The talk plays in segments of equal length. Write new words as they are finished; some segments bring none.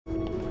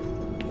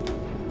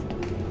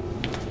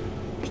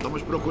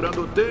Estamos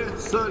procurando o T.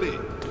 Sully.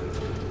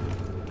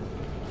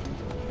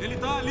 Ele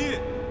tá ali!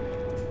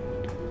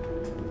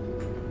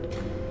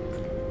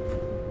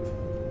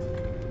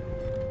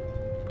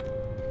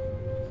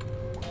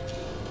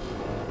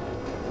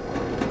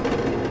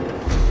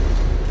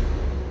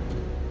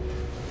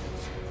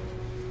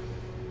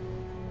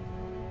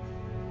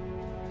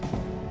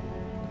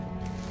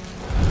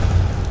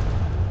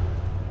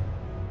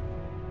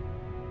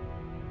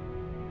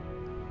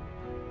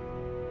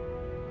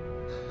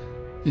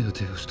 Meu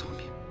Deus, Tommy.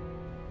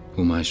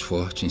 O mais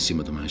forte em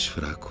cima do mais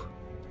fraco.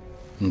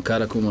 Um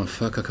cara com uma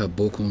faca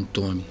acabou com o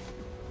Tommy.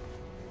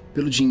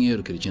 Pelo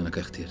dinheiro que ele tinha na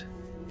carteira.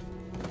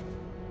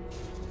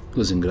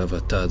 Os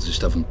engravatados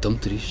estavam tão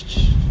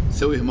tristes.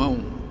 Seu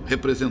irmão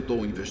representou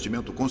um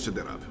investimento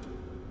considerável.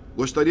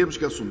 Gostaríamos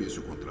que assumisse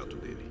o contrato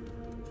dele.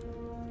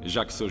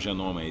 Já que seu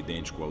genoma é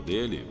idêntico ao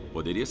dele,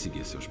 poderia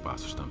seguir seus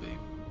passos também.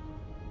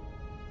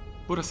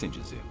 Por assim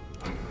dizer.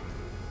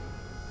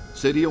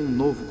 Seria um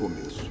novo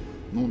começo,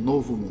 num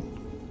novo mundo.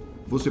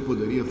 Você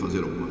poderia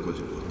fazer alguma coisa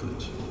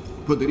importante.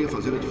 Poderia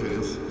fazer a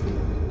diferença.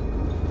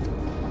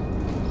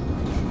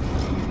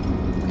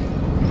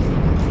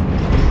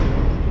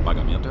 O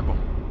pagamento é bom.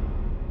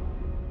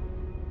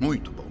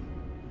 Muito bom.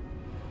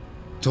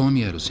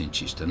 Tommy era o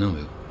cientista, não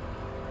eu.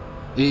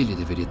 Ele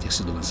deveria ter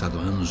sido lançado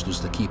há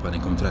anos-luz daqui para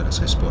encontrar as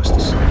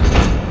respostas.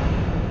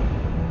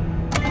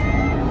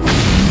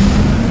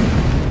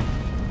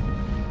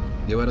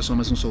 Eu era só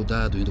mais um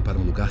soldado indo para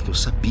um lugar que eu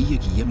sabia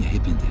que ia me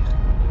arrepender.